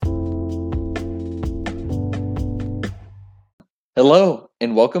Hello,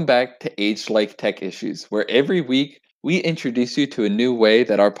 and welcome back to Age Like Tech Issues, where every week we introduce you to a new way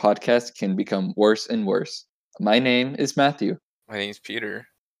that our podcast can become worse and worse. My name is Matthew. My name's Peter.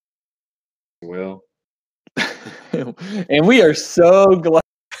 Will. And we are so glad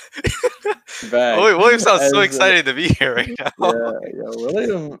back. Oh, William sounds so as, excited to be here right now.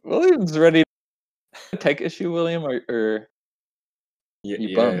 William's ready. Tech issue, William, or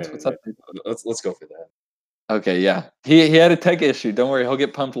you bummed? What's up, dude? Let's go for that. Okay, yeah. He had a tech issue. Don't worry, he'll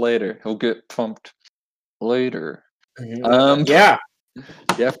get pumped later. He'll get pumped later. Yeah.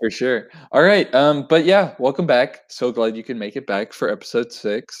 Yeah, for sure. All right. But yeah, welcome back. So glad you can make it back for episode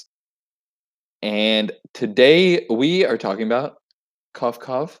 6. And today we are talking about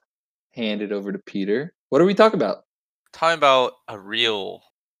Cough. Hand it over to Peter. What are we talking about? Talking about a real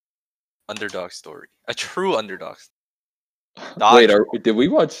underdog story. A true underdog. Wait, did we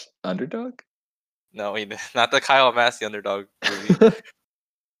watch Underdog? No, not the Kyle Massey underdog movie.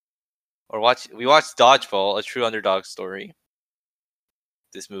 We watched Dodgeball, a true underdog story.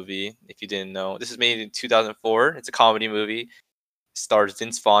 This movie, if you didn't know, this is made in 2004. It's a comedy movie. Stars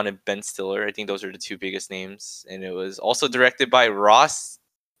Vince Vaughn and Ben Stiller. I think those are the two biggest names. And it was also directed by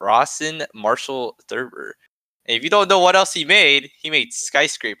Rawson Marshall Thurber. And if you don't know what else he made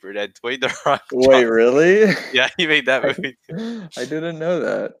Skyscraper, that Dwayne The Rock. Wait, really? Yeah, he made that movie. I didn't know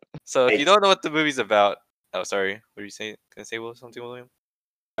that. So if you don't know what the movie's about, oh, sorry, what were you saying? Can I say something, William?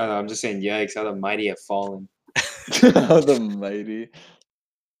 I'm just saying, yikes! How the mighty have fallen. How the mighty.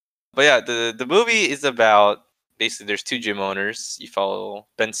 But yeah, the movie is about basically there's two gym owners. You follow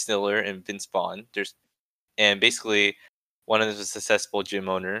Ben Stiller and Vince Vaughn. And basically one of them is a successful gym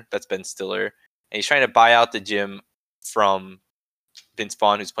owner. That's Ben Stiller, and he's trying to buy out the gym from Vince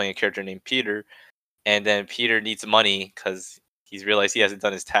Vaughn, who's playing a character named Peter. And then Peter needs money because he's realized he hasn't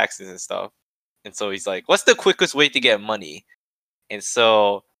done his taxes and stuff. And so he's like, "What's the quickest way to get money?" And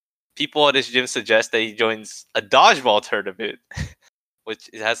so people at his gym suggest that he joins a dodgeball tournament. Which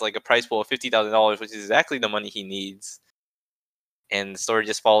has like a prize pool of $50,000, which is exactly the money he needs. And the story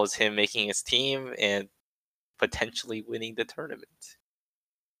just follows him making his team and potentially winning the tournament.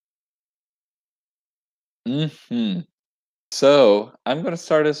 So I'm going to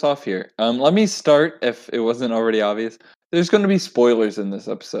start us off here. Let me start, if it wasn't already obvious. There's going to be spoilers in this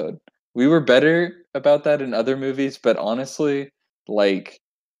episode. We were better about that in other movies, but honestly, like,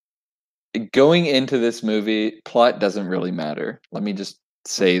 going into this movie, plot doesn't really matter. Let me just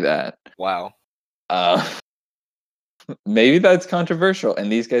say that. Wow. Maybe that's controversial,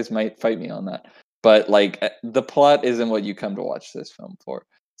 and these guys might fight me on that. But like, the plot isn't what you come to watch this film for.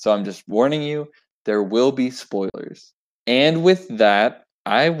 So I'm just warning you, there will be spoilers. And with that,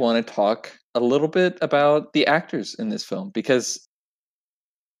 I want to talk a little bit about the actors in this film, because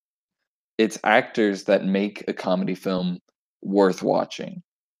it's actors that make a comedy film worth watching.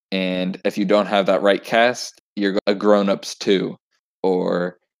 And if you don't have that right cast, you're a Grown Ups 2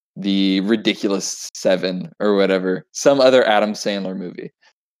 or The Ridiculous 7 or whatever, some other Adam Sandler movie.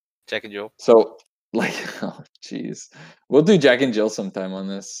 Jack and Jill. So, like, oh, jeez. We'll do Jack and Jill sometime on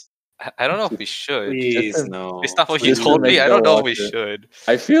this. I don't know if we should. Please, no. Based off what you Just to told make me, I Bill don't know if watch we it. should.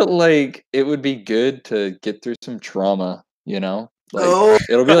 I feel like it would be good to get through some trauma, you know? Like,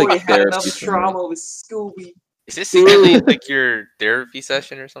 it'll be we like had enough therapy for me. trauma with Scooby. Is this secretly like your therapy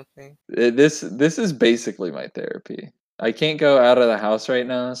session or something? This is basically my therapy. I can't go out of the house right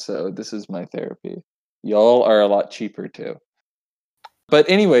now, so this is my therapy. Y'all are a lot cheaper too. But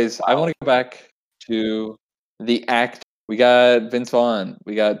anyways, I want to go back to the act. We got Vince Vaughn,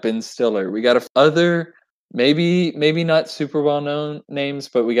 we got Ben Stiller, we got other maybe not super well known names,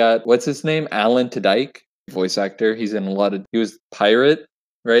 but we got, what's his name? Alan Tudyk, voice actor. He's in a lot of, he was Pirate,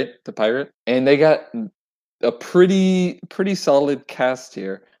 right? The Pirate. And they got a pretty solid cast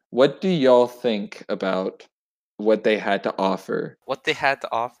here. What do y'all think about what they had to offer? What they had to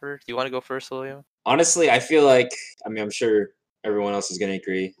offer? Do you want to go first, William? Honestly, I feel like, I'm sure everyone else is going to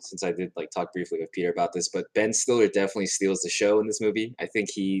agree, since I did like talk briefly with Peter about this, but Ben Stiller definitely steals the show in this movie. I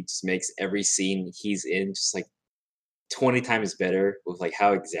think he just makes every scene he's in just like 20 times better, with like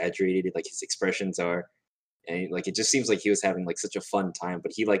how exaggerated like his expressions are. And like it just seems like he was having like such a fun time,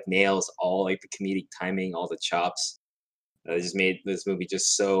 but he like nails all like the comedic timing, all the chops. It just made this movie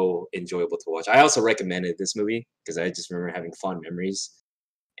just so enjoyable to watch. I also recommended this movie because I just remember having fond memories,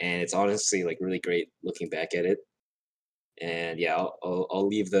 and it's honestly like really great looking back at it. And yeah, I'll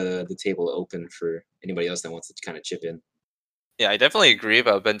leave the table open for anybody else that wants to kind of chip in. Yeah, I definitely agree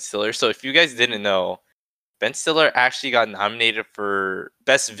about Ben Stiller. So if you guys didn't know, Ben Stiller actually got nominated for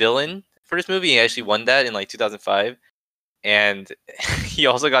Best Villain for this movie. He actually won that in like 2005. And he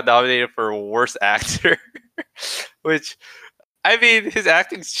also got nominated for Worst Actor, which I mean, his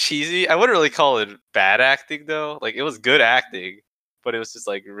acting's cheesy. I wouldn't really call it bad acting though. Like it was good acting, but it was just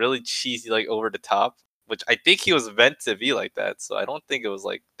like really cheesy, like over the top. Which I think he was meant to be like that. So I don't think it was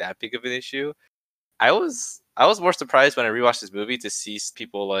like that big of an issue. I was more surprised when I rewatched this movie to see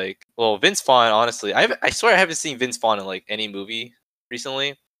people like Vince Vaughn. Honestly, I swear I haven't seen Vince Vaughn in like any movie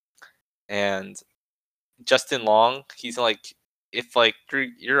recently, and Justin Long. He's like if like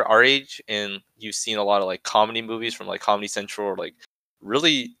you're our age and you've seen a lot of like comedy movies from like Comedy Central or like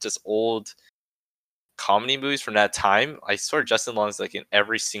really just old comedy movies from that time. I swear Justin Long's like in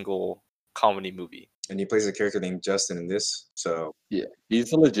every single comedy movie. And he plays a character named Justin in this, so Yeah,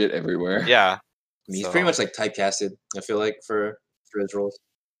 he's legit everywhere. Yeah. I mean, he's pretty So much like typecasted. I feel like for his roles.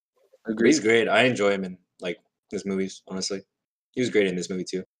 But Agreed. he's great. I enjoy him in like his movies. Honestly, he was great in this movie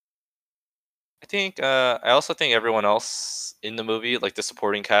too. I think I also think everyone else in the movie, like the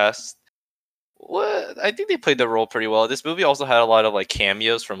supporting cast, I think they played the role pretty well. This movie also had a lot of like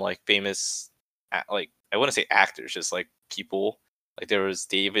cameos from like famous, like I wouldn't say actors, just like people. Like there was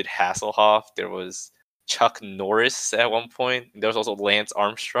David Hasselhoff, there was Chuck Norris at one point. There was also Lance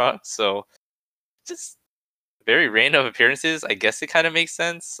Armstrong. So just very random appearances. I guess it kind of makes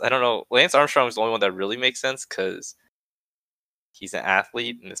sense. I don't know. Lance Armstrong is the only one that really makes sense because he's an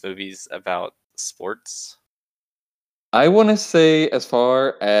athlete, and this movie's about sports. I want to say, as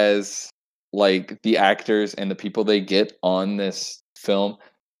far as like the actors and the people they get on this film,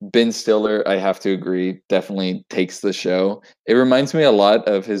 Ben Stiller, I have to agree, definitely takes the show. It reminds me a lot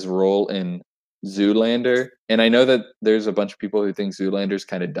of his role in Zoolander, and I know that there's a bunch of people who think Zoolander's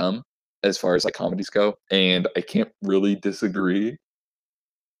kind of dumb as far as like comedies go, and I can't really disagree,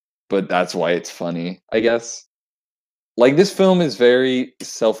 but that's why it's funny, I guess. Like this film is very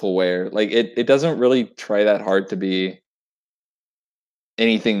self-aware. Like it doesn't really try that hard to be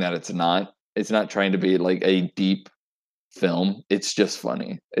anything that it's not. It's not trying to be like a deep film. It's just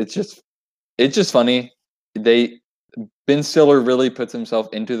funny. It's just funny. They Ben Stiller really puts himself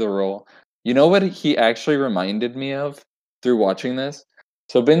into the role. You know what he actually reminded me of through watching this?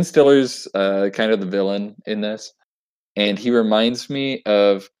 So Ben Stiller's kind of the villain in this, and he reminds me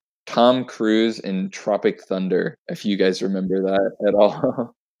of Tom Cruise in Tropic Thunder, if you guys remember that at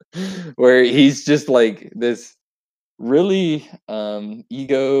all. Where he's just like this really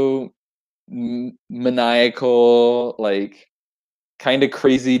maniacal, like kind of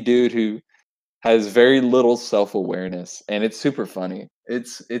crazy dude who has very little self-awareness, and it's super funny.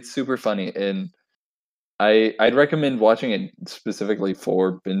 It's super funny, and I'd recommend watching it specifically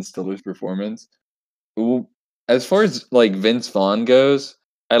for Ben Stiller's performance. Ooh, as far as like Vince Vaughn goes,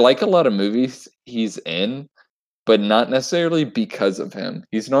 I like a lot of movies he's in, but not necessarily because of him.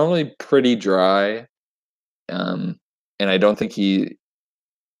 He's normally pretty dry, um, and I don't think he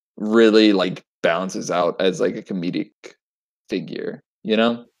really like balances out as like a comedic figure. You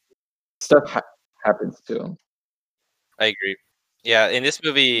know, stuff happens to him. I agree. Yeah, in this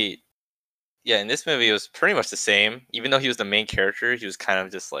movie, it was pretty much the same. Even though he was the main character, he was kind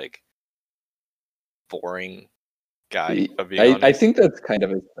of just like boring guy. If I'm being I honest, think that's kind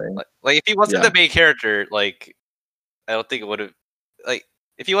of his thing. like if he wasn't Yeah. the main character, like I don't think it would have. Like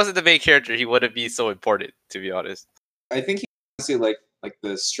if he wasn't the main character, he wouldn't be so important. To be honest, I think he honestly like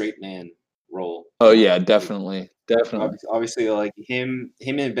the straight man role. Oh yeah, Like, definitely. obviously, like him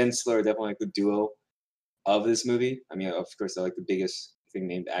and Ben Stiller are definitely like the duo of this movie. I mean, of course, they're like the biggest thing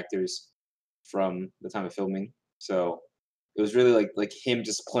named actors from the time of filming. So it was really like him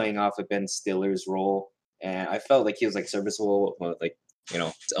just playing off of Ben Stiller's role, and I felt like he was like serviceable, with, like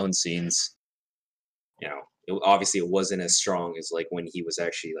his own scenes. Obviously it wasn't as strong as like when he was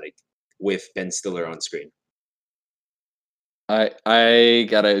actually like with Ben Stiller on screen. I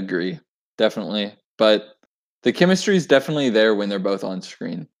gotta agree, definitely. But the chemistry is definitely there when they're both on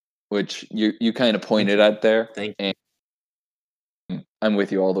screen, which you kind of pointed at there. Thank you, And I'm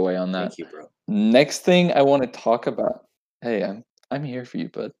with you all the way on that. thank you, bro. Next thing I want to talk about. Hey, I'm here for you,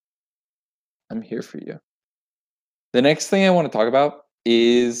 bud. I'm here for you. The next thing I want to talk about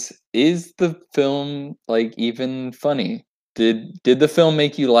is the film like even funny? Did the film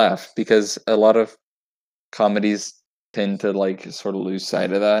make you laugh? Because a lot of comedies tend to like sort of lose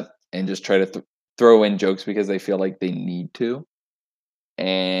sight of that and just try to throw in jokes because they feel like they need to.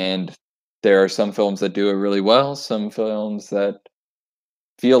 And there are some films that do it really well, some films that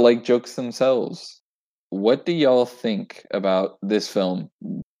feel like jokes themselves. What do y'all think about this film?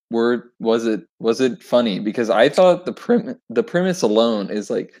 Was it funny? Because I thought the premise alone is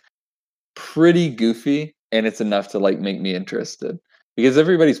like pretty goofy, and it's enough to like make me interested because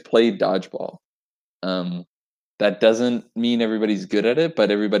everybody's played dodgeball. Um, that doesn't mean everybody's good at it, but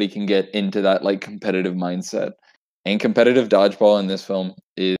everybody can get into that like competitive mindset. And competitive dodgeball in this film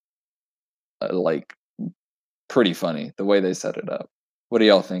is like pretty funny the way they set it up. What do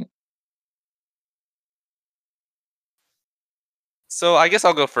y'all think? So I guess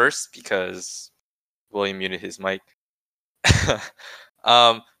I'll go first because William muted his mic.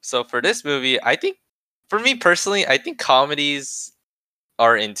 So for this movie, I think, for me personally, I think comedies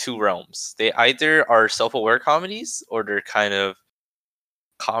are in two realms. They either are self-aware comedies or they're kind of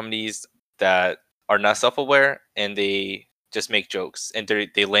comedies that are not self-aware and they just make jokes and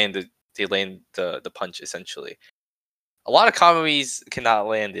they land the punch essentially. A lot of comedies cannot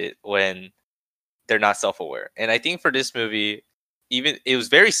land it when they're not self-aware. And I think for this movie, even it was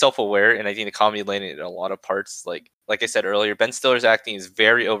very self-aware, and I think the comedy landed in a lot of parts. Like I said earlier, Ben Stiller's acting is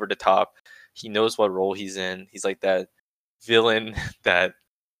very over the top. He knows what role he's in. He's like that villain that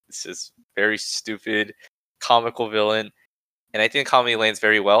is just very stupid, comical villain. And I think the comedy lands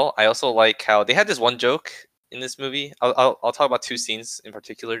very well. I also like how they had this one joke in this movie. I'll talk about two scenes in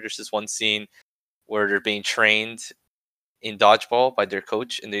particular. There's this one scene where they're being trained in dodgeball by their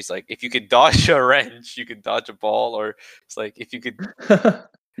coach, and there's like, if you could dodge a wrench, you could dodge a ball, or it's like if you could,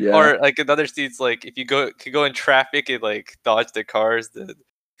 Yeah. or like another scene's like if you could go in traffic and like dodge the cars, then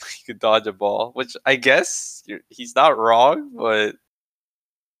you could dodge a ball. Which I guess he's not wrong, but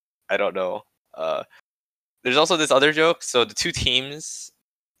I don't know. There's also this other joke. So the two teams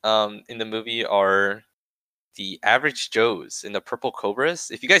in the movie are the Average Joes and the Purple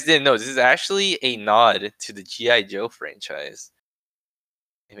Cobras. If you guys didn't know, this is actually a nod to the G.I. Joe franchise.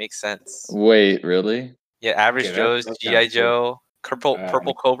 It makes sense. Wait, really? Yeah, Average Yeah, Joe's, that's G.I. kinda cool. Joe,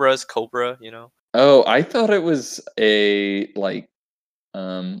 Purple Cobras, Cobra, you know? Oh, I thought it was a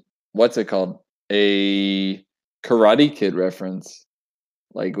what's it called? A Karate Kid reference.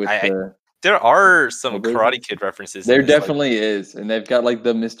 Like with the There are some Cobras? Karate Kid references. There in this, like- definitely is. And they've got like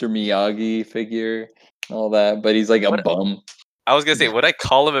the Mr. Miyagi figure and all that, but he's like a What- bum. I was gonna say, would I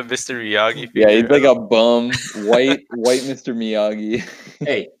call him a Mr. Miyagi Yeah, figure? he's like a bum, white Mr. Miyagi.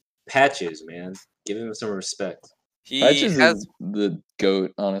 Hey, Patches, man, give him some respect. He Patches has is the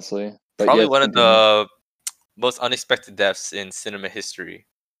goat, honestly. But probably yes, one of continue. the most unexpected deaths in cinema history.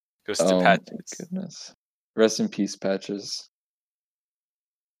 Goes to Oh my Patches. goodness. Rest in peace, Patches.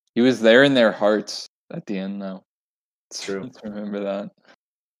 He was there in their hearts at the end, though. True. Let's remember that.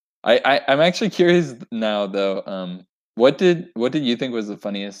 I'm actually curious now, though. What did you think was the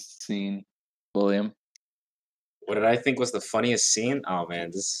funniest scene, William? What did I think was the funniest scene? Oh man,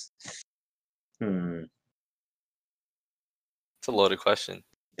 It's a loaded question.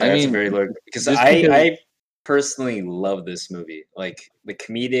 I That's a mean, very low because just I because- I personally love this movie. Like the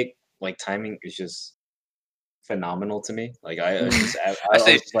comedic like timing is just phenomenal to me. Like I Actually- was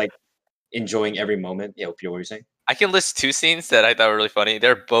just like enjoying every moment. Yeah, what were you saying? I can list two scenes that I thought were really funny.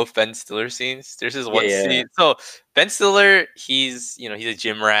 They're both Ben Stiller scenes. There's this one Yeah. scene. So Ben Stiller, he's a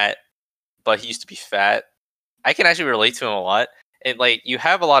gym rat, but he used to be fat. I can actually relate to him a lot. And like you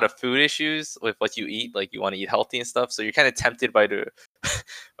have a lot of food issues with what you eat, like you want to eat healthy and stuff. So you're kind of tempted by the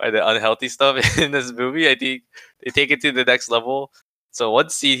by the unhealthy stuff in this movie. I think they take it to the next level. So one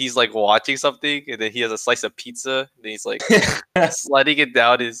scene he's like watching something and then he has a slice of pizza and then he's like sliding it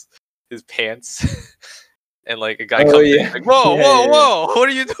down his pants. And like a guy Oh, comes in, yeah. he's like, whoa, Yeah, whoa, yeah. whoa! What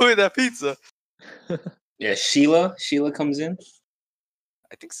are you doing with that pizza? Yeah, Sheila comes in.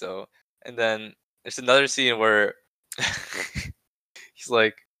 I think so. And then there's another scene where he's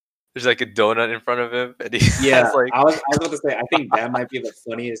like, there's like a donut in front of him, and he Yeah, has like, I was about to say I think that might be the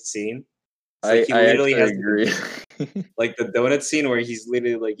funniest scene. It's I like he literally has agree. like the donut scene where he's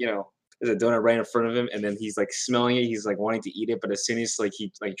literally like, there's a donut right in front of him, and then he's like smelling it, he's like wanting to eat it, but as soon as like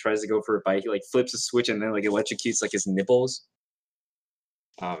he like tries to go for a bite, he like flips a switch and then like electrocutes like his nipples.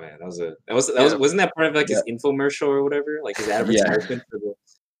 Oh man, wasn't that part of like his infomercial or whatever, like his advertisement for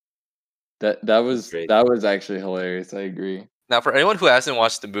the that was great. that was actually hilarious. I agree. now for anyone who hasn't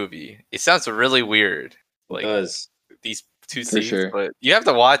watched the movie, it sounds really weird, like does. these two For scenes, sure. but you have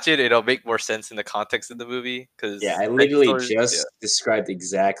to watch it. It'll make more sense in the context of the movie. Because Yeah, I literally just described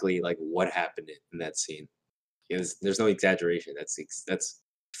exactly like what happened in that scene. There's no exaggeration. That's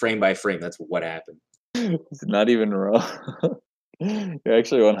frame by frame. That's what happened. It's not even wrong. You're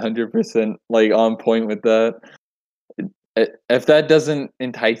actually 100% like on point with that. If that doesn't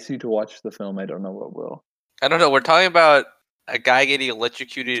entice you to watch the film, I don't know what will. I don't know. We're talking about a guy getting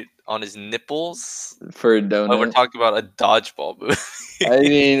electrocuted on his nipples. For a But we're donut. talking about a dodgeball movie. I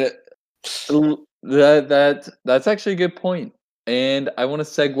mean, that's actually a good point, and I want to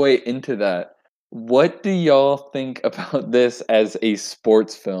segue into that. What do y'all think about this as a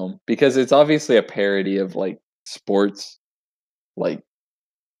sports film? Because it's obviously a parody of like sports, like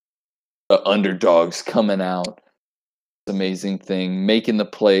the underdogs coming out. amazing thing, making the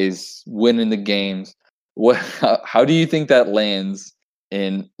plays, winning the games. What? How do you think that lands?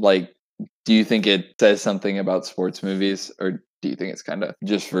 In like, do you think it says something about sports movies, or do you think it's kind of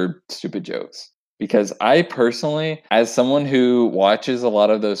just for stupid jokes? Because I personally, as someone who watches a lot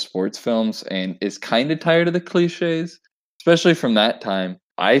of those sports films and is kind of tired of the cliches, especially from that time,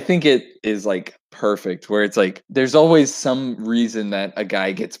 I think it is like perfect where it's like there's always some reason that a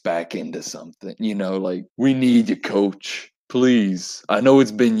guy gets back into something, like we need you, coach. Please. I know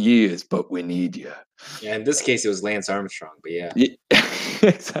it's been years, but we need you. Yeah, in this case, it was Lance Armstrong, but yeah.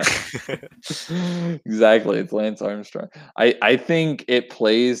 Exactly. Exactly. It's Lance Armstrong. I think it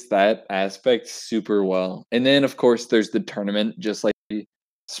plays that aspect super well. And then of course there's the tournament, just like the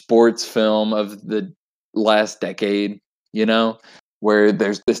sports film of the last decade, where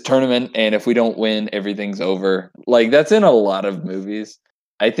there's this tournament and if we don't win, everything's over. Like that's in a lot of movies.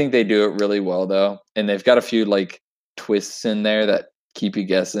 I think they do it really well though. And they've got a few like twists in there that keep you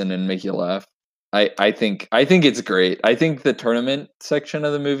guessing and make you laugh. I think it's great. I think the tournament section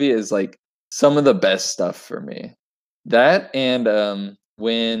of the movie is like some of the best stuff for me. That and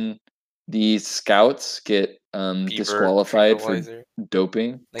when the scouts get Beaver disqualified for tranquilizer.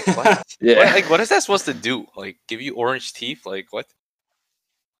 doping. Like what? Yeah. What is that supposed to do? Like give you orange teeth? Like what?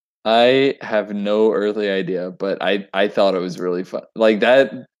 I have no earthly idea, but I thought it was really fun. Like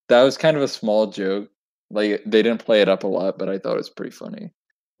that was kind of a small joke. Like they didn't play it up a lot, but I thought it was pretty funny.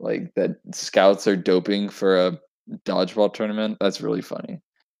 Like that scouts are doping for a dodgeball tournament. That's really funny.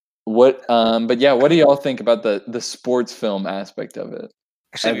 But yeah, what do y'all think about the sports film aspect of it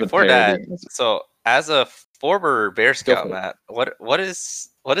Actually, as a before that, parody? so as a former Bear Go Scout, for it. Matt, what is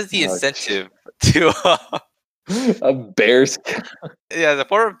the Oh, incentive to? a bear scout. Yeah, the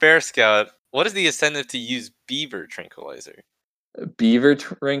former Bear Scout. What is the incentive to use beaver tranquilizer? Beaver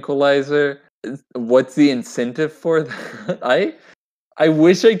tranquilizer. What's the incentive for that? I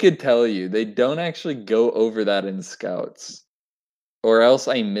wish I could tell you. They don't actually go over that in scouts. Or else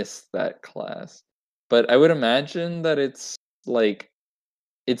I missed that class. But I would imagine that it's like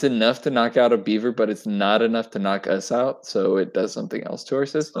it's enough to knock out a beaver, but it's not enough to knock us out, so it does something else to our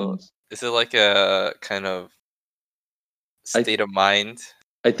So systems. is it like a kind of I state of mind?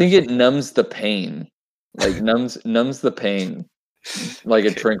 I Or think it numbs the pain. Like numbs the pain like a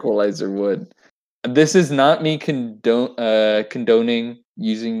okay. tranquilizer would. This is not me condoning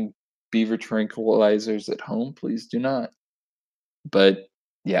using beaver tranquilizers at home. Please do not. But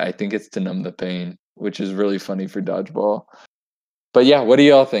yeah, I think it's to numb the pain, which is really funny for dodgeball. But yeah, what do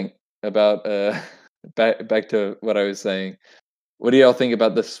y'all think about back to what I was saying? What do y'all think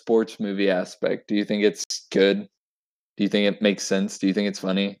about the sports movie aspect? Do you think it's good? Do you think it makes sense? Do you think it's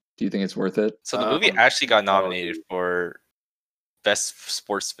funny? Do you think it's worth it? So the movie actually got nominated Probably. for best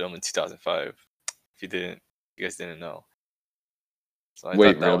sports film in 2005. You guys didn't know. So I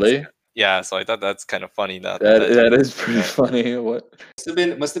Wait, thought that was really? yeah. So I thought that's kind of funny that That is pretty yeah. funny. What?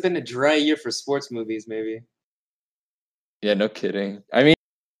 Must have been a dry year for sports movies, maybe. Yeah, no kidding. I mean,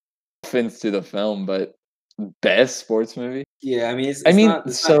 no offense to the film, but best sports movie? Yeah, I mean, it's, I it's mean, not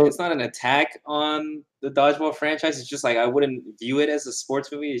it's not so it's not an attack on the dodgeball franchise. It's just like I wouldn't view it as a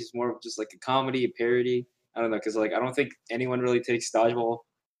sports movie. It's more of just like a comedy, a parody. I don't know, because like I don't think anyone really takes dodgeball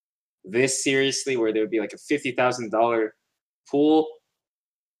this seriously, where there would be like a $50,000 pool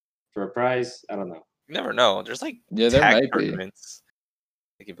for a prize. I don't know. You never know. There's like yeah, there tag might be. tournaments.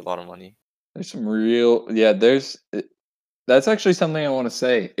 They give a lot of money. There's some real yeah, that's actually something I want to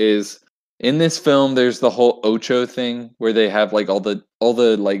say is in this film there's the whole Ocho thing where they have like all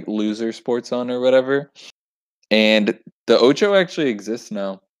the like loser sports on or whatever. And the Ocho actually exists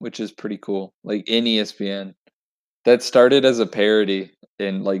now, which is pretty cool. Like in ESPN. That started as a parody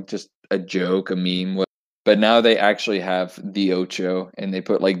and like just a joke, a meme, but now they actually have the Ocho and they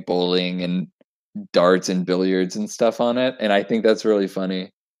put like bowling and darts and billiards and stuff on it, and I think that's really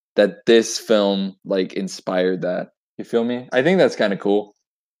funny that this film like inspired that. You feel me? I think that's kind of cool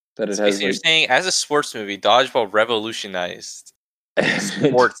that it So has basically, you're like saying as a sports movie, dodgeball revolutionized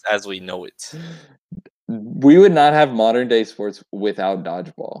sports as we know it. we would not have modern day sports without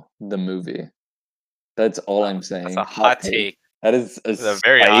dodgeball, the movie. That's all I'm That's a saying. Hot hot take. take. That is a It's a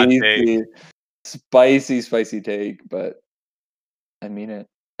very hot take. spicy take, but I mean it.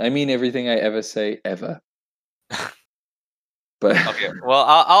 I mean everything I ever say ever. But Okay, well,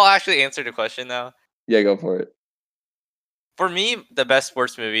 I'll actually answer the question now. yeah, go for it. For me, the best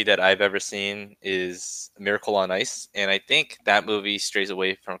sports movie that I've ever seen is Miracle on Ice, and I think that movie strays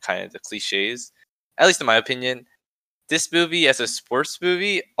away from kind of the cliches, at least in my opinion. This movie, as a sports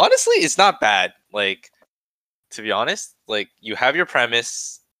movie, honestly, it's not bad. Like, to be honest, like you have your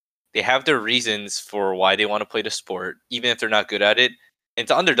premise, they have their reasons for why they want to play the sport, even if they're not good at it.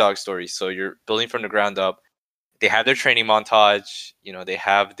 It's underdog stories, so you're building from the ground up. They have their training montage. You know, they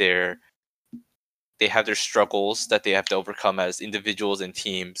have their struggles that they have to overcome as individuals and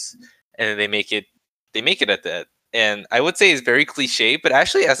teams, and then they make it at that. And I would say it's very cliche, but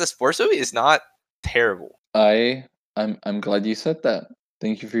actually as a sports movie, it's not terrible. I'm glad you said that.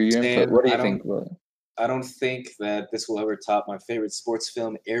 Thank you for your input. Same. What do you think, Will? I don't think that this will ever top my favorite sports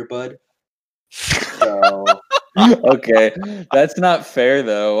film, Air Bud. So Okay, that's not fair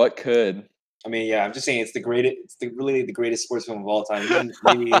though. What could? I mean, yeah, I'm just saying it's the greatest. It's really the greatest sports film of all time.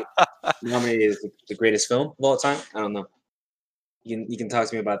 Maybe nominated as the greatest film of all time. I don't know. You can talk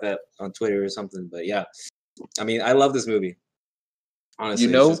to me about that on Twitter or something. But yeah, I mean, I love this movie. Honestly,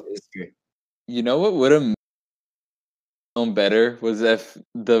 You know, it's great. you know what would have known better was if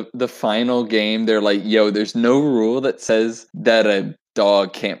the final game they're like, "Yo, there's no rule that says that a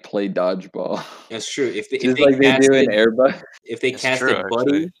dog can't play dodgeball." That's true. If Just like they do in Airbud. if they It's true, casted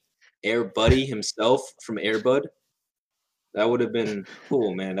Buddy, actually. Air Buddy himself from Air Bud, that would have been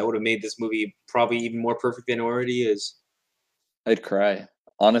cool, man. That would have made this movie probably even more perfect than it already is. I'd cry.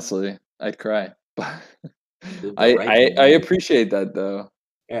 Honestly, I'd cry. But The I, right I I movie. appreciate that though.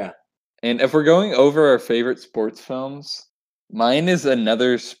 Yeah. And if we're going over our favorite sports films, mine is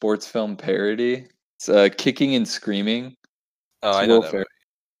another sports film parody. It's Kicking and Screaming. Oh, It's I know Will that Ferrell.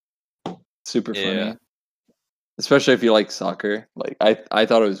 movie. Super Yeah. funny. Especially if you like soccer. Like I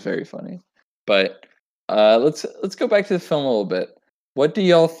thought it was very funny. But let's go back to the film a little bit. What do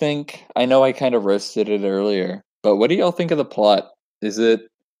y'all think? I know I kind of roasted it earlier, but what do y'all think of the plot? Is it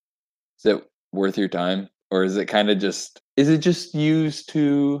worth your time? Or is it kind of just used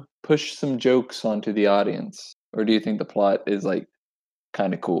to push some jokes onto the audience? Or do you think the plot is like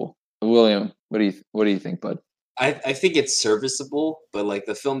kind of cool? William, what do you think, bud? I think it's serviceable, but like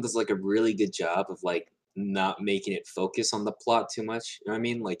the film does like a really good job of like not making it focus on the plot too much. You know what I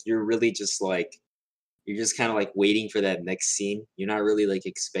mean? Like you're really just like you're just kind of like waiting for that next scene. You're not really like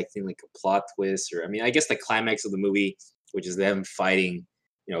expecting like a plot twist or I mean, I guess the climax of the movie, which is them fighting,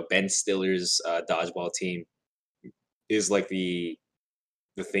 Ben Stiller's dodgeball team, is like the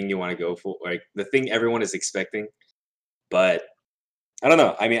thing you want to go for, like the thing everyone is expecting. But I don't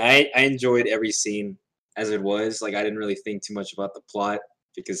know. I mean, I enjoyed every scene as it was. Like I didn't really think too much about the plot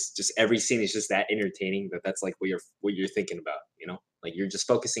because just every scene is just that entertaining that that's like what you're thinking about, Like you're just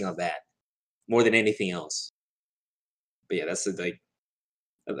focusing on that more than anything else. But yeah, that's the like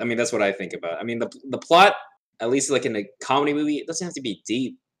I mean, that's what I think about. I mean, the plot, at least like in a comedy movie, it doesn't have to be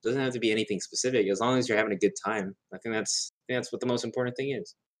deep. It doesn't have to be anything specific. As long as you're having a good time, I think that's what the most important thing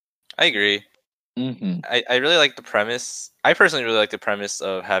is. I agree. Mm-hmm. I really like the premise. I personally really like the premise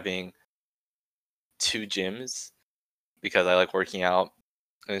of having two gyms because I like working out.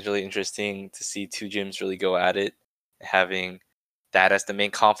 And it's really interesting to see two gyms really go at it, having that as the main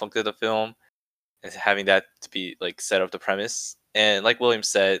conflict of the film, and having that to be like set up the premise. And like William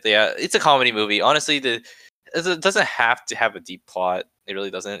said, yeah, it's a comedy movie. Honestly, it doesn't have to have a deep plot. It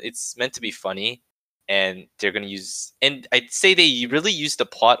really doesn't. It's meant to be funny, and they're gonna use. And I'd say they really use the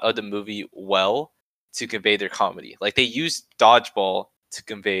plot of the movie well to convey their comedy. Like they use dodgeball to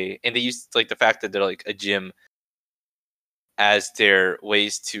convey, and they use like the fact that they're like a gym as their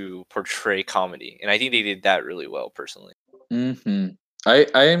ways to portray comedy. And I think they did that really well, personally. Mm-hmm.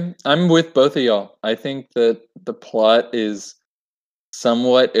 I'm with both of y'all. I think that the plot is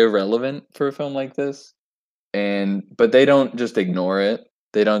somewhat irrelevant for a film like this. But they don't just ignore it.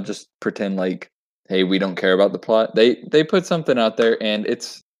 They don't just pretend like, hey, we don't care about the plot. They put something out there and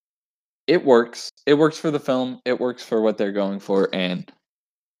it works. It works for the film. It works for what they're going for. And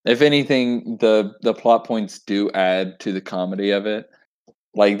if anything, the plot points do add to the comedy of it.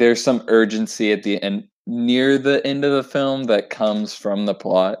 Like there's some urgency at the end, near the end of the film, that comes from the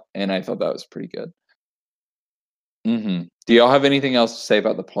plot, and I thought that was pretty good. Do y'all have anything else to say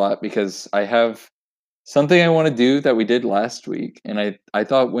about the plot? Because I have something I want to do that we did last week, and I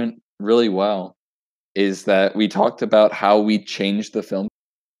thought went really well. Is that we talked about how we changed the film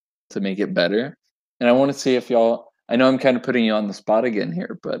to make it better, and I want to see if y'all. I know I'm kind of putting you on the spot again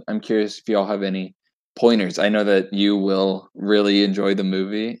here, but I'm curious if y'all have any pointers. I know that you will really enjoy the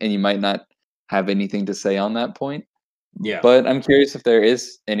movie, and you might not have anything to say on that point. Yeah. But I'm curious if there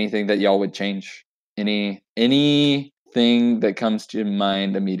is anything that y'all would change. Anything that comes to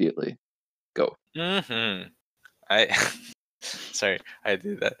mind immediately. Go. Mm-hmm. I sorry, I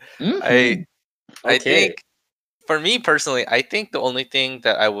did that. Mhm. I Okay. think for me personally, I think the only thing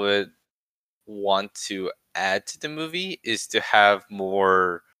that I would want to add to the movie is to have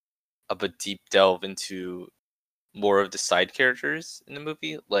more of a deep delve into more of the side characters in the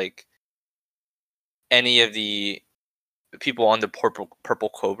movie, like any of the people on the purple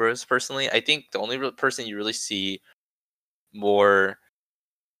cobras. Personally, I think the only person you really see more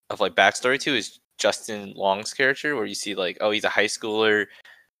of like backstory to is Justin Long's character, where you see like, oh, he's a high schooler,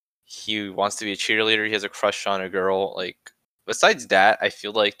 he wants to be a cheerleader, he has a crush on a girl. Like besides that, I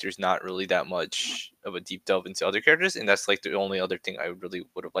feel like there's not really that much of a deep delve into other characters, and that's like the only other thing I really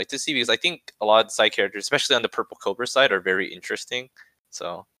would have liked to see, because I think a lot of the side characters, especially on the purple cobra side, are very interesting.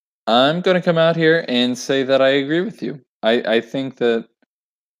 So I'm going to come out here and say that I agree with you. I think that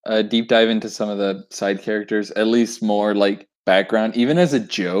a deep dive into some of the side characters, at least more like background, even as a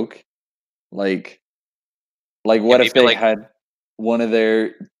joke, like what if maybe they like had one of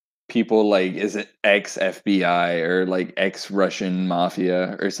their people, like, is it ex FBI or like ex Russian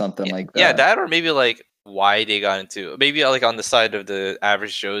mafia or something like yeah, that? that, or maybe like why they got into, maybe like on the side of the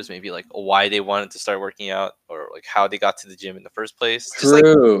average Joes, maybe like why they wanted to start working out, or like how they got to the gym in the first place. Just like,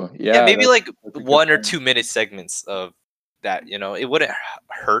 True. yeah, Yeah, maybe like that's a good 1 or point. 2 minute segments of that. It wouldn't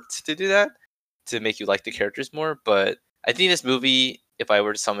hurt to do that to make you like the characters more. But I think this movie, if I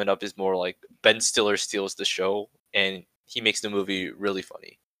were to sum it up, is more like Ben Stiller steals the show and he makes the movie really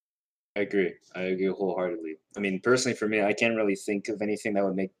funny. I agree. I agree wholeheartedly. I mean, personally, for me, I can't really think of anything that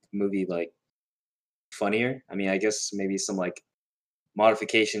would make the movie like funnier. I mean, I guess maybe some like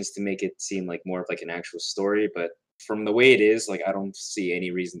modifications to make it seem like more of like an actual story, but from the way it is, like I don't see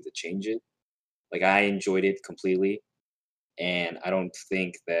any reason to change it. Like I enjoyed it completely, and I don't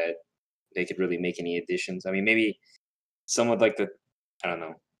think that they could really make any additions. I mean, maybe some would like the, I don't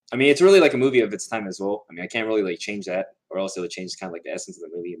know. I mean, it's really like a movie of its time as well. I mean, I can't really like change that, or else it would change kind of like the essence of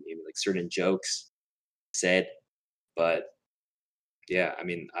the movie and maybe like certain jokes said. But yeah, I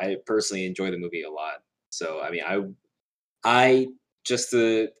mean, I personally enjoy the movie a lot. So I mean, I just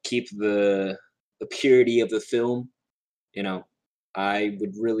to keep the purity of the film, you know, I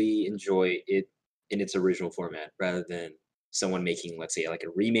would really enjoy it in its original format rather than someone making, let's say, like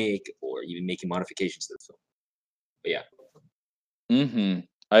a remake or even making modifications to the film. But yeah,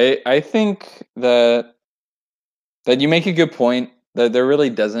 I think that you make a good point that there really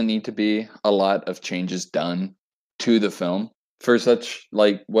doesn't need to be a lot of changes done to the film for such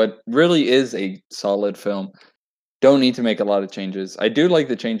like what really is a solid film. Don't need to make a lot of changes. I do like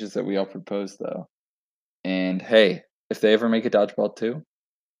the changes that we all proposed though. And hey, if they ever make a Dodgeball 2,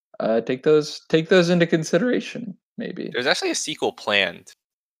 take those into consideration maybe. There's actually a sequel planned.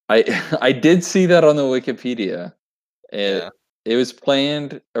 I I did see that on the Wikipedia. It Yeah. it was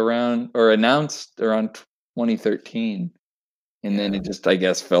planned around or announced around 2013, and then Yeah. it just, I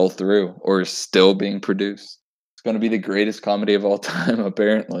guess, fell through or is still being produced. It's going to be the greatest comedy of all time.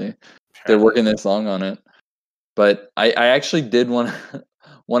 Apparently, they're Apparently. working this long on it. But I actually did want to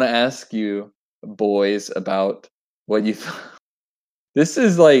want to ask you boys about what you thought. This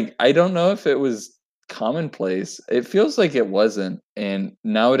is like, I don't know if it was commonplace. It feels like it wasn't, and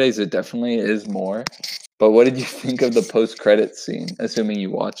nowadays it definitely is more. But what did you think of the post-credit scene, assuming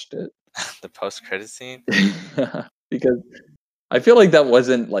you watched it? The post credit scene. Because I feel like that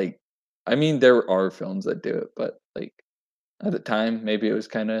wasn't like, I mean, there are films that do it, but like at the time, maybe it was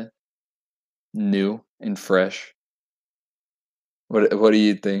kind of new and fresh. What do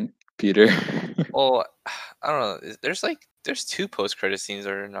you think, Peter? Well, I don't know. There's two post credit scenes,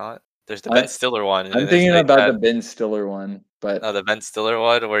 or not. There's the Ben I Stiller one, and then I'm there's thinking like about the that Ben Stiller one, but the Ben Stiller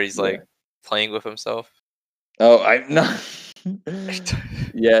one where he's yeah. like playing with himself. Oh, I'm not.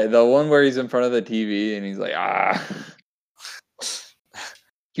 Yeah, the one where he's in front of the TV and he's like, ah,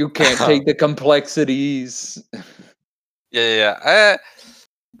 you can't take the complexities. Yeah.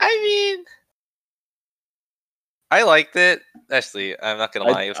 I mean, I liked it. Actually, I'm not gonna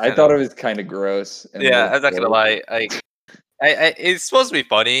lie. It was I kind thought of, it was kind of gross and a yeah. little I'm not gonna silly. lie. It's supposed to be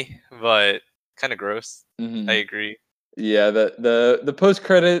funny, but kind of gross. I Mhm. agree. Yeah, the post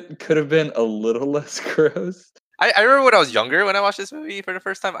credit could have been a little less gross. I remember when I was younger, when I watched this movie for the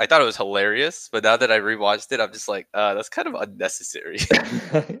first time, I thought it was hilarious. But now that I rewatched it, I'm just like, that's kind of unnecessary.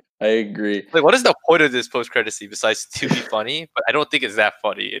 I agree. Like, what is the point of this post credit scene besides to be funny? But I don't think it's that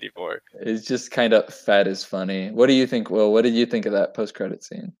funny anymore. It's just kind of fat is funny. What do you think, Will? What did you think of that post credit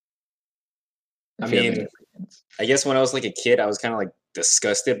scene? I If you have any mean, opinions. I guess when I was like a kid, I was kind of like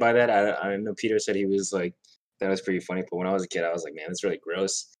disgusted by that. I know Peter said he was like that was pretty funny, but when I was a kid, I was like, man, that's really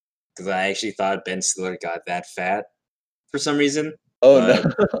gross because I actually thought Ben Stiller got that fat for some reason. Oh no!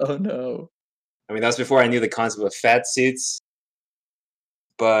 But Oh no! I mean, that was before I knew the concept of fat suits.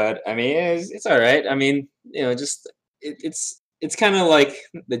 But I mean, it's all right. I mean, just it's kind of like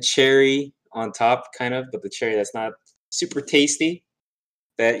the cherry on top, kind of, but the cherry that's not super tasty.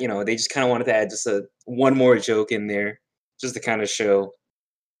 that they just kind of wanted to add just one more joke in there, just to kind of show,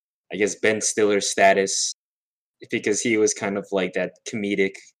 I guess, Ben Stiller's status, because he was kind of like that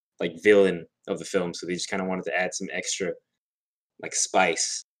comedic like villain of the film. So they just kind of wanted to add some extra like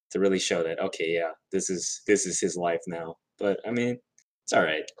spice to really show that, okay, yeah, this is his life now. But I mean, it's all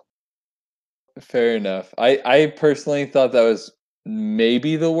right. Fair enough. I personally thought that was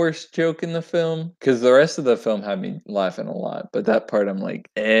maybe the worst joke in the film because the rest of the film had me laughing a lot, but that part I'm like,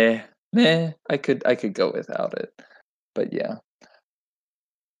 meh. I could go without it. But yeah.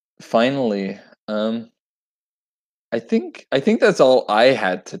 Finally, I think that's all I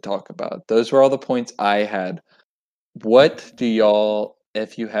had to talk about. Those were all the points I had. What do y'all,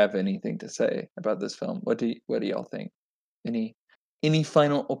 if you have anything to say about this film, what do y'all think? Any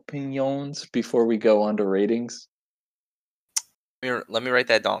final opinions before we go on to ratings? Let me write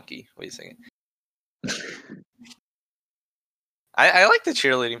that donkey. Wait a second. I like the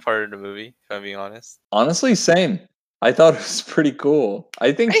cheerleading part of the movie, if I'm being honest. Honestly, same. I thought it was pretty cool.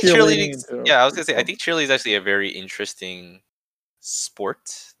 I think I think cheerleading. cheerleading. Yeah, I was gonna say. I think cheerleading is actually a very interesting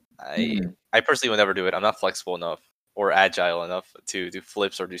sport. I personally would never do it. I'm not flexible enough or agile enough to do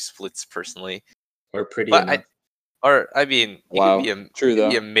flips or do splits personally. Or pretty But enough. I mean, you Wow, could be true you could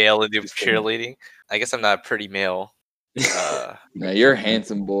be though. a male and do Just kidding. cheerleading. I guess I'm not a pretty male. Yeah, you're a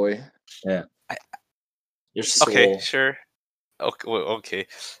handsome boy. Yeah. I- You're swole. Okay, sure. Okay.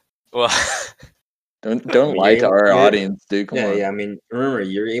 Well, Don't I mean, lie to our you're- audience, dude. Come on. Yeah. I mean, remember,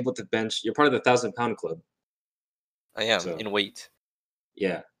 you're able to bench. You're part of the 1,000-pound club. I am So. in weight.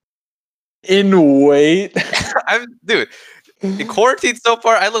 Yeah. In weight. Dude. In quarantine so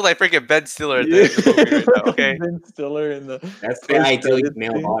far, I look like freaking Ben Stiller at the movie right now. Okay. Ben Stiller in the. That's the ideal post-credits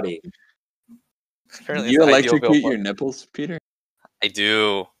male scene. body. Apparently, Do you it's the ideal male electrocute your body. nipples, Peter? I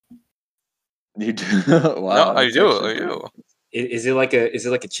do. You do. No, Wow. I that's do. actually I do. Is it like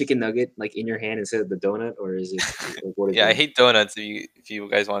a chicken nugget like in your hand instead of the donut, or is it? Like, what is Yeah, I it? hate donuts. If you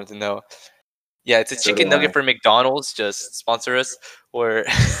guys wanted to know, yeah, it's a So chicken do nugget I. for McDonald's. Just sponsor us. Or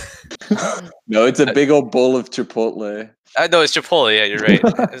No, it's a big old bowl of Chipotle. I know it's Chipotle. Yeah, you're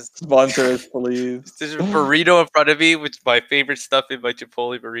right. Sponsor us, please. There's a burrito in front of me, which my favorite stuff in my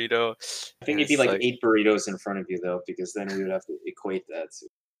Chipotle burrito. I think And it'd be it's like 8 burritos in front of you though, because then we would have to equate that to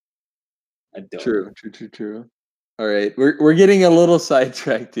a donut. True. All right, we're getting a little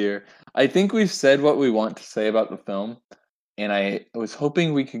sidetracked here. I think we've said what we want to say about the film, and I was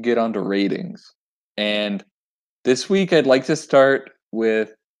hoping we could get onto ratings. And this week, I'd like to start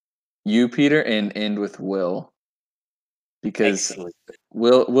with you, Peter, and end with Will, because Excellent.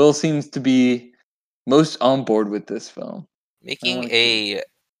 Will seems to be most on board with this film. making wanna a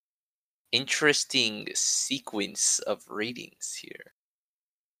interesting sequence of ratings here.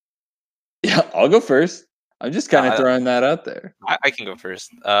 Yeah, I'll go first. I'm just kind of I- throwing that out there. I can go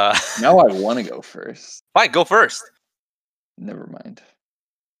first. Now I want to go first. Fine, go first. Never mind.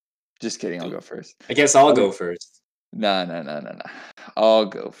 Just kidding. I'll go first. I guess I'll go first. No. I'll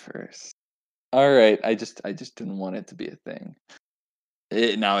go first. All right. I just didn't want it to be a thing.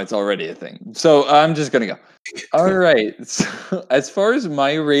 Now it's already a thing. So I'm just gonna go. All right. So as far as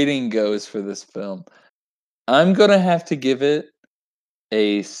my rating goes for this film, I'm gonna have to give it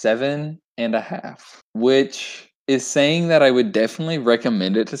a 7.5, which is saying that I would definitely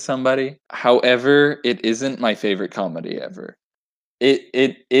recommend it to somebody. However, it isn't my favorite comedy ever.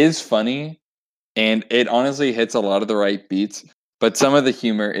 It is funny, and it honestly hits a lot of the right beats, but some of the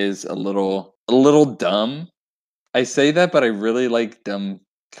humor is a little dumb. I say that, but I really like dumb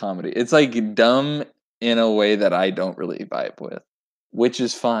comedy. It's like dumb in a way that I don't really vibe with, which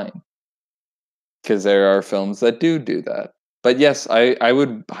is fine because there are films that do that. But yes, I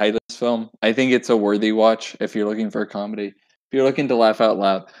would highlight this film. I think it's a worthy watch if you're looking for a comedy. If you're looking to laugh out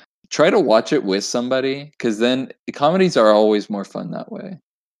loud, try to watch it with somebody because then comedies are always more fun that way.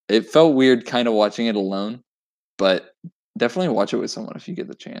 It felt weird kind of watching it alone, but definitely watch it with someone if you get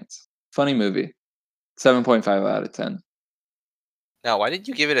the chance. Funny movie. 7.5 out of 10. Now, why did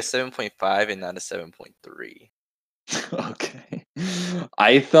you give it a 7.5 and not a 7.3? Okay.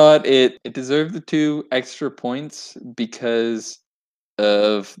 I thought it deserved the 2 extra points because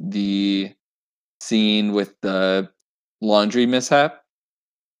of the scene with the laundry mishap.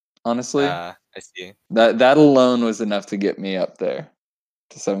 Honestly, I see. that alone was enough to get me up there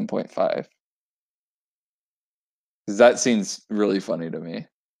to 7.5. Because that scene's really funny to me.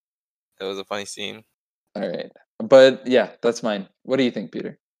 That was a funny scene. All right. But yeah, that's mine. What do you think,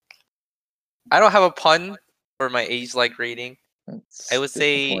 Peter? I don't have a pun for my age-like rating. That's I would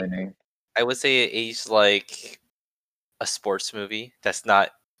say disappointing. it aged like a sports movie. That's not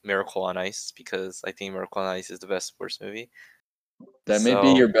Miracle on Ice because I think Miracle on Ice is the best sports movie. That may be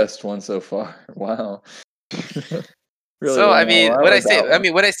So- your best one so far. Wow. Really so I went mean, all out when I with say, that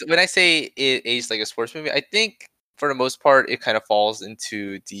one. when I say it aged like a sports movie, I think for the most part it kind of falls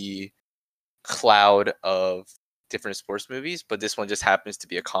into the cloud of different sports movies, but this one just happens to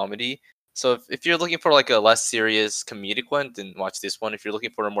be a comedy. So if you're looking for like a less serious comedic one, then watch this one. If you're looking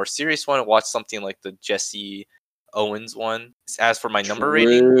for a more serious one, watch something like the Jesse Owens one. As for my number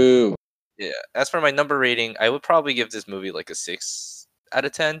rating, True. yeah, as for my number rating, I would probably give this movie like a 6 out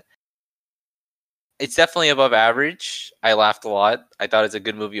of 10. It's definitely above average. I laughed a lot. I thought it's a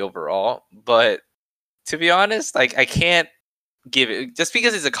good movie overall. But to be honest, like I can't give it just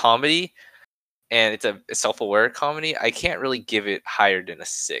because it's a comedy and it's a self-aware comedy. I can't really give it higher than a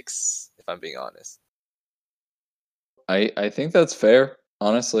 6, if I'm being honest. I think that's fair,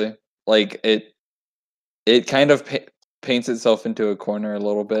 honestly. Like it kind of paints itself into a corner a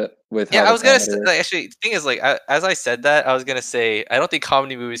little bit with Yeah, how I the was gonna comedy is. like actually. The thing is, like, as I said that, I was gonna say I don't think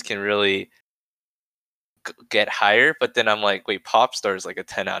comedy movies can really get higher. But then I'm like, wait, Pop Star is like a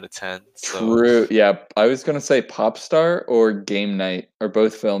 10 out of 10. So True. Yeah, I was gonna say Pop Star or Game Night are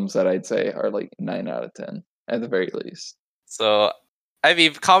both films that I'd say are like 9 out of 10 at the very least. so I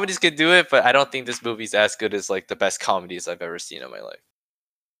mean, comedies can do it, but I don't think this movie's as good as like the best comedies I've ever seen in my life.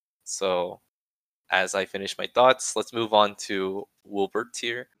 So as I finish my thoughts, let's move on to Wilbert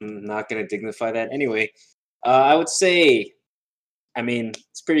here. I'm not gonna dignify that anyway. I would say, I mean,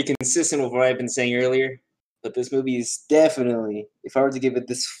 it's pretty consistent with what I've been saying earlier, but this movie is definitely, if I were to give it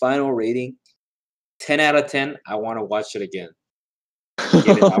this final rating, 10 out of 10, I want to watch it again. Give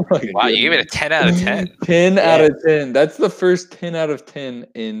it an Oh my opportunity. Wow, you gave it a 10 out of 10. 10 out Yeah. of 10. That's the first 10 out of 10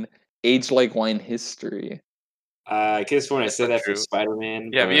 in Age Like Wine history. I could have sworn I That's said not that for true. Spider-Man.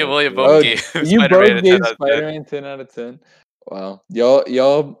 Yeah, me and but William yeah. both Oh, gave you Spider-Man both a 10 gave out of 10. Spider-Man 10 out of 10. Wow.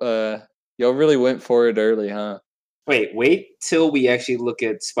 Y'all really went for it early, huh? Wait till we actually look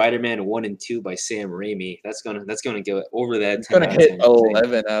at Spider-Man 1 and 2 by Sam Raimi. That's gonna go over that It's 10 gonna out of hit 10.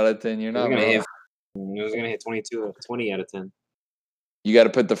 11 out of 10. You're It not was gonna wrong. hit. It was gonna hit 20 out of 10. You got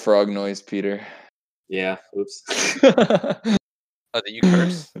to put the frog noise, Peter. Yeah. Oops. Oh, did you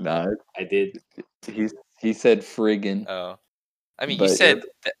curse? Nah, I did. he said friggin'. Oh. I mean, you But- said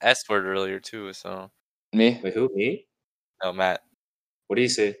the S word earlier too, so. Me? Wait, who? Me? No, Matt. What do you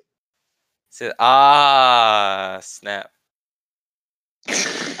say? He said, snap.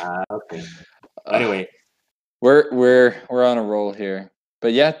 Okay. Anyway, We're on a roll here.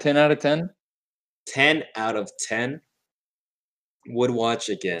 But yeah, 10 out of 10. 10 out of 10 would watch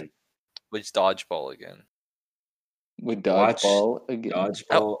again. Which dodgeball again? With Watch dodgeball again.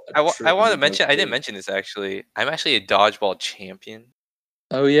 Dodgeball. I want to triple mention, I didn't dodgeball. mention this actually. I'm actually a dodgeball champion.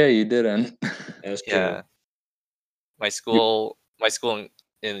 Oh yeah, you didn't. That's true. Yeah. My school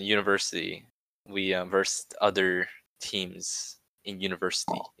in university, we versed other teams in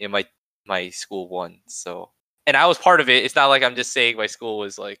university. And my school won. So, and I was part of it. It's not like I'm just saying my school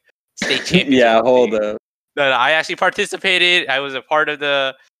was like state champion. Yeah, hold up. No, I actually participated. I was a part of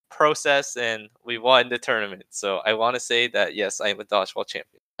the process, and we won the tournament. So I want to say that yes, I am a dodgeball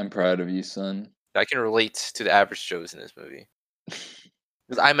champion. I'm proud of you, son. I can relate to the average Joes in this movie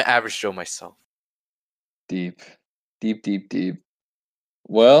because I'm an average Joe myself. Deep.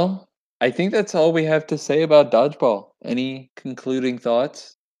 Well, I think that's all we have to say about Dodgeball. Any concluding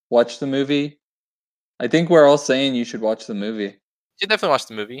thoughts? Watch the movie. I think we're all saying you should watch the movie. You should definitely watch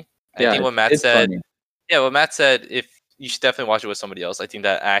the movie. I Yeah, think what Matt it's said. funny. Yeah, what Matt said. If you should definitely watch it with somebody else. I think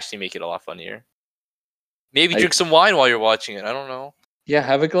that actually make it a lot funnier. Maybe drink some wine while you're watching it. I don't know. Yeah,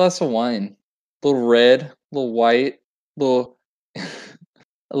 have a glass of wine. A little red, a little white, little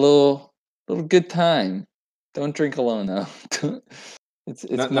a little good time. Don't drink alone though. it's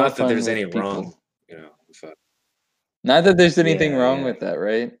Not more that fun there's with any people. wrong, with, Not that there's anything wrong yeah. with that,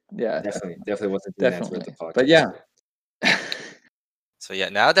 right? Yeah, definitely wasn't doing that throughout the podcast. But yeah. So yeah,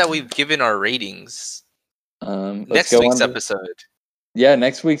 now that we've given our ratings, Let's next go week's on to- episode. Yeah,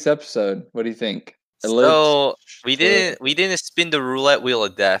 next week's episode. What do you think? So we didn't spin the roulette wheel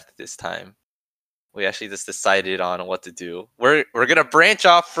of death this time. We actually just decided on what to do. We're gonna branch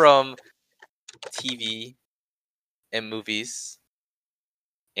off from TV and movies,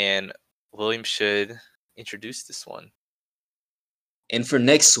 and William should introduce this one. And for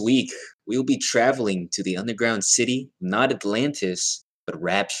next week, we'll be traveling to the underground city, not Atlantis, but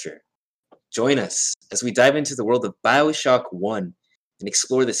Rapture. Join us as we dive into the world of BioShock 1 and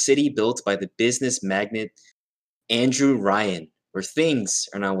explore the city built by the business magnate Andrew Ryan, where things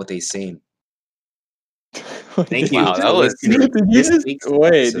are not what they seem. Thank you. Wow, that was- Did you this just week's wait?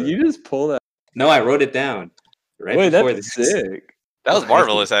 episode. Did you just pull that? No, I wrote it down right Wait, before that's this. sick. That was Oh,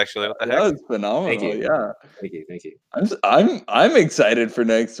 marvelous, actually. What the That heck? was phenomenal. Thank you. Yeah, Thank you. I'm excited for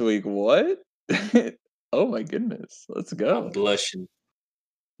next week. What? Oh my goodness, let's go. I'm blushing.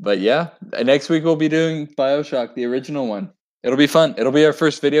 But yeah, next week we'll be doing BioShock, the original one. It'll be fun. It'll be our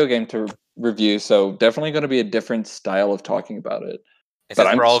first video game to review, so definitely going to be a different style of talking about it. And But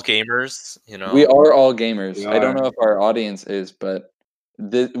since we're all gamers, we know. are all gamers. We I don't are. know if our audience is, but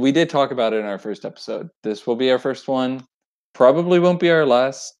we did talk about it in our first episode. This will be our first one. Probably won't be our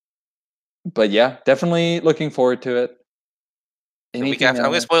last. But yeah, definitely looking forward to it. The week Anything after, I'm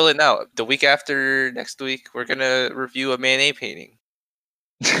gonna else? spoil it now. The week after next week, we're gonna review a Manet painting.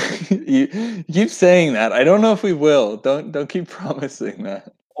 You keep saying that. I don't know if we will. Don't keep promising that.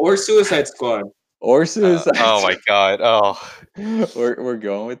 Or Suicide Squad. Or Suicide. Oh my god! Oh, we're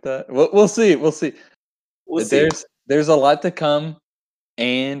going with that. We'll see. We'll see. We'll see. There's a lot to come,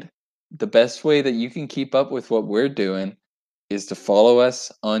 and the best way that you can keep up with what we're doing is to follow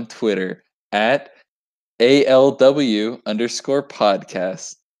us on Twitter at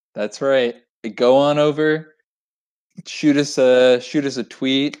ALW_podcast. That's right. Go on over, shoot us a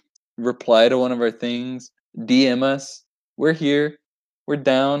tweet, reply to one of our things, DM us. We're here. We're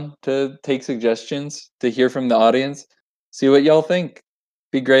down to take suggestions, to hear from the audience, see what y'all think.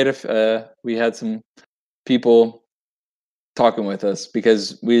 Be great if we had some people talking with us,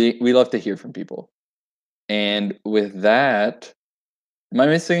 because we love to hear from people. And with that, am I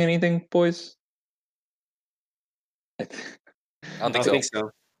missing anything, boys? I don't think I so. think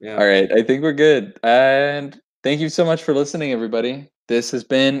so. Yeah. All right, I think we're good. And thank you so much for listening, everybody. This has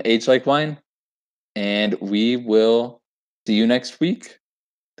been Age Like Wine, and we will see you next week.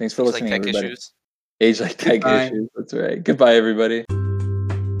 Thanks for It's like listening, tech everybody. issues. Age Like Tech Goodbye. Issues. That's right. Goodbye, everybody.